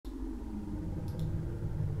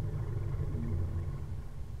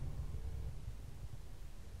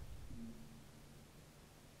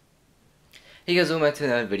Hey guys, welcome back to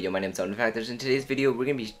another video. My name is Sound Factors. In today's video, we're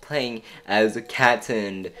going to be playing as a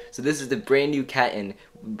Cattin. So this is the brand new Cattin,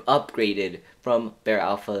 upgraded from Bear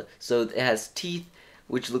Alpha. So it has teeth,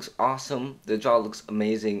 which looks awesome. The jaw looks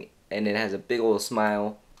amazing, and it has a big old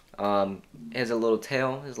smile. It has a little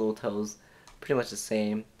tail. His little tail's pretty much the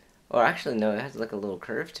same. Or actually, no, it has like a little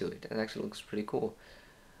curve to it. It actually looks pretty cool.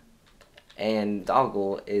 And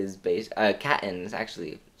Doggle is Cattin is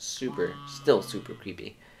actually still super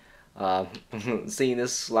creepy. Um, Seeing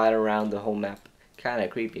this slide around the whole map, kind of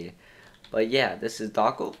creepy. But yeah, this is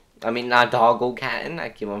Doggle. I mean, not Doggle, Cattin. I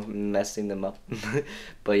keep on messing them up.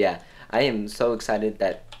 But yeah, I am so excited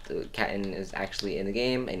that the Cattin is actually in the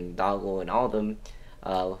game, and Doggle and all of them.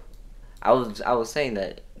 Uh, I was saying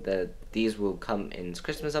that these will come in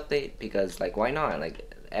Christmas update because like why not?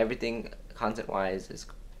 Like everything content wise is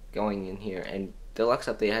going in here, and deluxe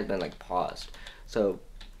update has been like paused. So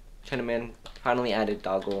Chinaman finally added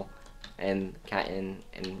Doggle and Cattin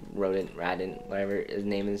and Rodent, Radent, whatever his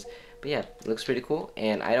name is. But yeah, it looks pretty cool.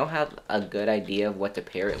 And I don't have a good idea of what to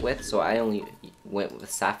pair it with, so I only went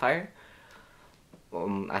with Sapphire.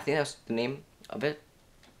 I think that's the name of it.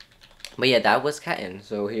 But yeah, that was Cattin.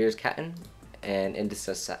 So here's Cattin, and it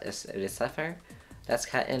is Sapphire. That's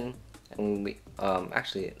Cattin, and we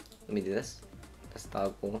actually let me do this. That's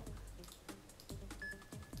Doggle.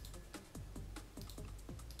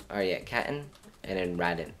 Alright, yeah, Cattin, and then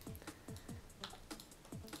Radent.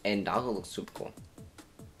 And Doggle looks super cool.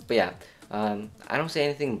 But yeah, I don't see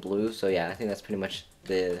anything blue, so yeah, I think that's pretty much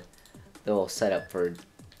the whole setup for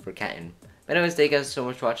Cattin. But anyways, thank you guys so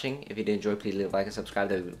much for watching. If you did enjoy, please leave a like and subscribe.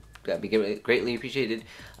 That'd be greatly appreciated.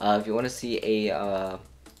 If you want to see a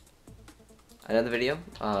another video,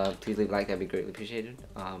 please leave a like. That'd be greatly appreciated.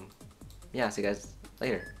 Yeah, see you guys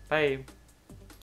later. Bye.